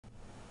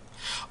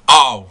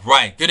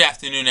Alright, good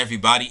afternoon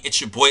everybody, it's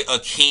your boy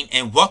Akeem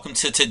and welcome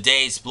to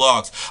today's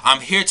vlogs.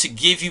 I'm here to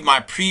give you my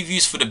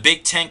previews for the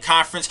Big Ten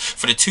Conference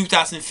for the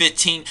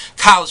 2015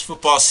 college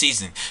football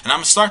season. And I'm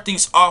going to start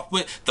things off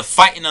with the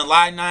Fighting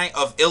Illini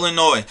of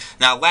Illinois.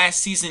 Now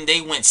last season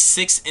they went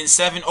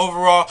 6-7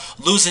 overall,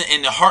 losing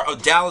in the heart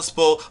of Dallas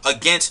Bowl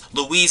against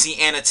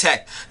Louisiana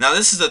Tech. Now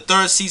this is the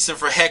third season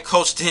for head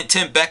coach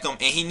Tim Beckham,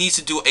 and he needs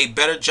to do a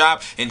better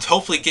job and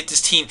hopefully get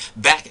this team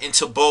back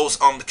into bowls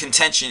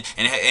contention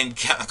and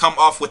come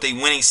off with a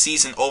winning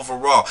season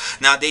overall.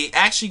 Now they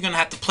actually going to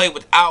have to play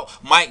without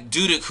Mike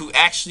Dudick, who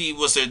actually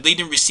was their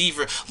leading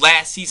receiver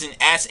last season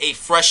as a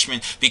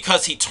freshman,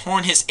 because he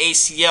torn his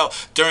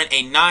ACL during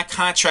a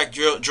non-contract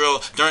drill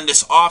during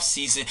this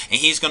offseason, and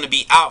he's going to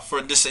be out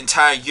for this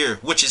entire year,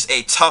 which is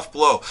a tough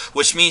blow,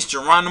 which means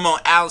Geronimo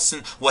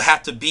Allison will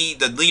have to be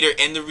the leader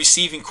in the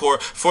receiving corps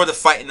for the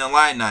Fighting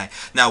Illini.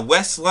 Now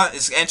Wes Lunt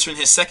is entering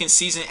his second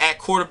season at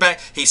quarterback.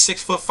 He's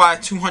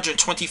 6'5",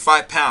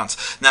 225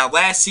 pounds. Now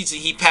last season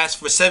he passed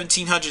for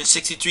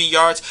 1,763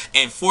 yards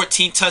and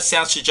 14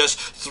 touchdowns to just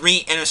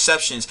 3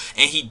 interceptions,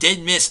 and he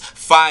did miss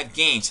 5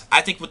 games. I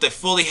think with a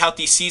fully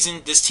healthy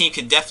season, this team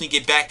can definitely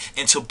get back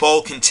into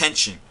bowl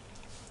contention.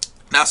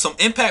 Now, some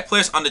impact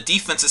players on the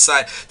defensive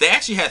side, they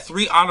actually had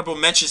 3 honorable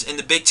mentions in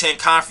the Big Ten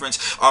Conference.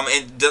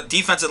 And the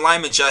defensive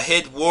lineman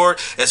Jahid Ward,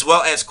 as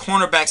well as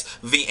cornerbacks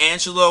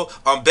Vangelo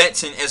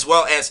Benton, as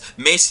well as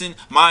Mason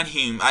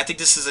Monhume. I think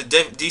this is a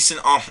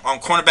decent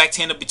cornerback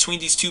tandem between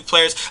these two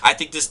players. I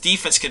think this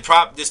defense could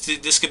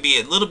this could be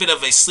a little bit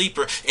of a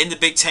sleeper in the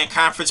Big Ten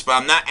Conference, but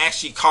I'm not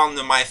actually calling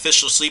them my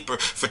official sleeper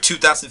for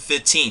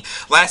 2015.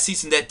 Last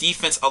season, that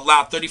defense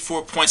allowed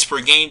 34 points per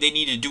game. They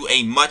need to do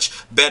a much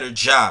better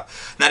job.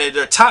 Now,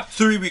 their top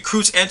 3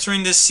 recruits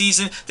entering this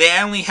season, they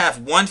only have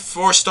one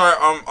 4-star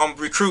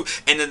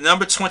recruit, and the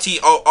number 20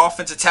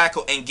 offensive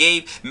tackle, and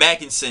Gabe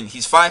Magnuson.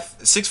 He's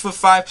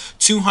 6'5",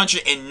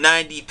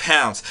 290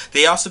 pounds.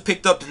 They also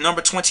picked up the number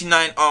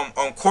 29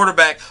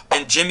 quarterback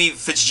and Jimmy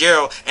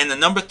Fitzgerald, and the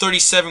number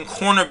 37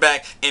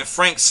 cornerback and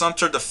Frank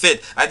Sumter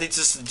V. I think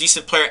this is a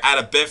decent player out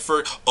of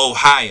Bedford,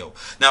 Ohio.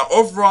 Now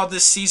overall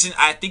this season,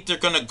 I think they're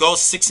going to go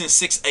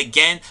 6-6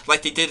 again,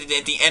 like they did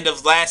at the end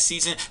of last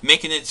season,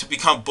 making it to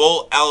become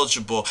bowl eligible.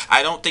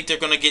 I don't think they're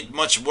going to get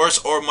much worse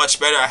or much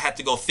better. I have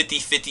to go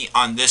 50-50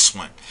 on this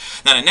one.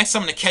 Now, the next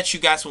time I'm going to catch you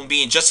guys will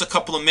be in just a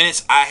couple of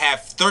minutes. I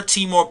have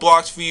 13 more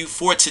blogs for you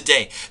for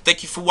today.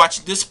 Thank you for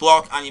watching this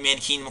blog. I'm your man,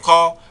 Keenan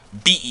McCall.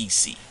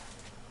 BEC.